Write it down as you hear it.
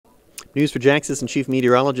News for Jackson Chief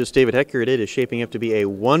Meteorologist David Heckard. It is shaping up to be a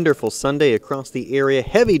wonderful Sunday across the area.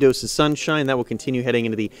 Heavy dose of sunshine. That will continue heading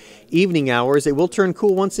into the evening hours. It will turn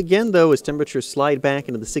cool once again, though, as temperatures slide back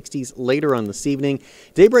into the 60s later on this evening.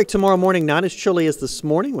 Daybreak tomorrow morning, not as chilly as this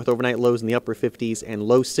morning, with overnight lows in the upper 50s and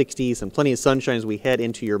low 60s, and plenty of sunshine as we head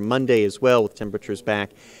into your Monday as well, with temperatures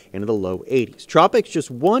back into the low 80s. Tropics,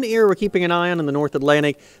 just one area we're keeping an eye on in the North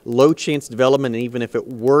Atlantic. Low chance development, and even if it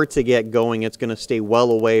were to get going, it's going to stay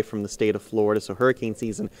well away from the state of Florida. So hurricane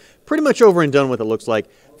season pretty much over and done with, it looks like,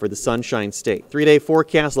 for the Sunshine State. 3-day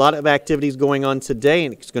forecast, a lot of activities going on today,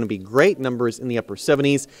 and it's going to be great. Numbers in the upper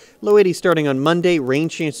 70s, low 80s starting on Monday. Rain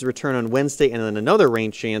chances return on Wednesday, and then another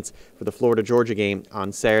rain chance for the Florida-Georgia game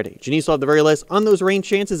on Saturday. Janice will have the very latest on those rain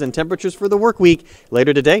chances and temperatures for the work week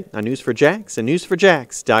later today on News4Jax and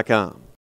news4jax.com.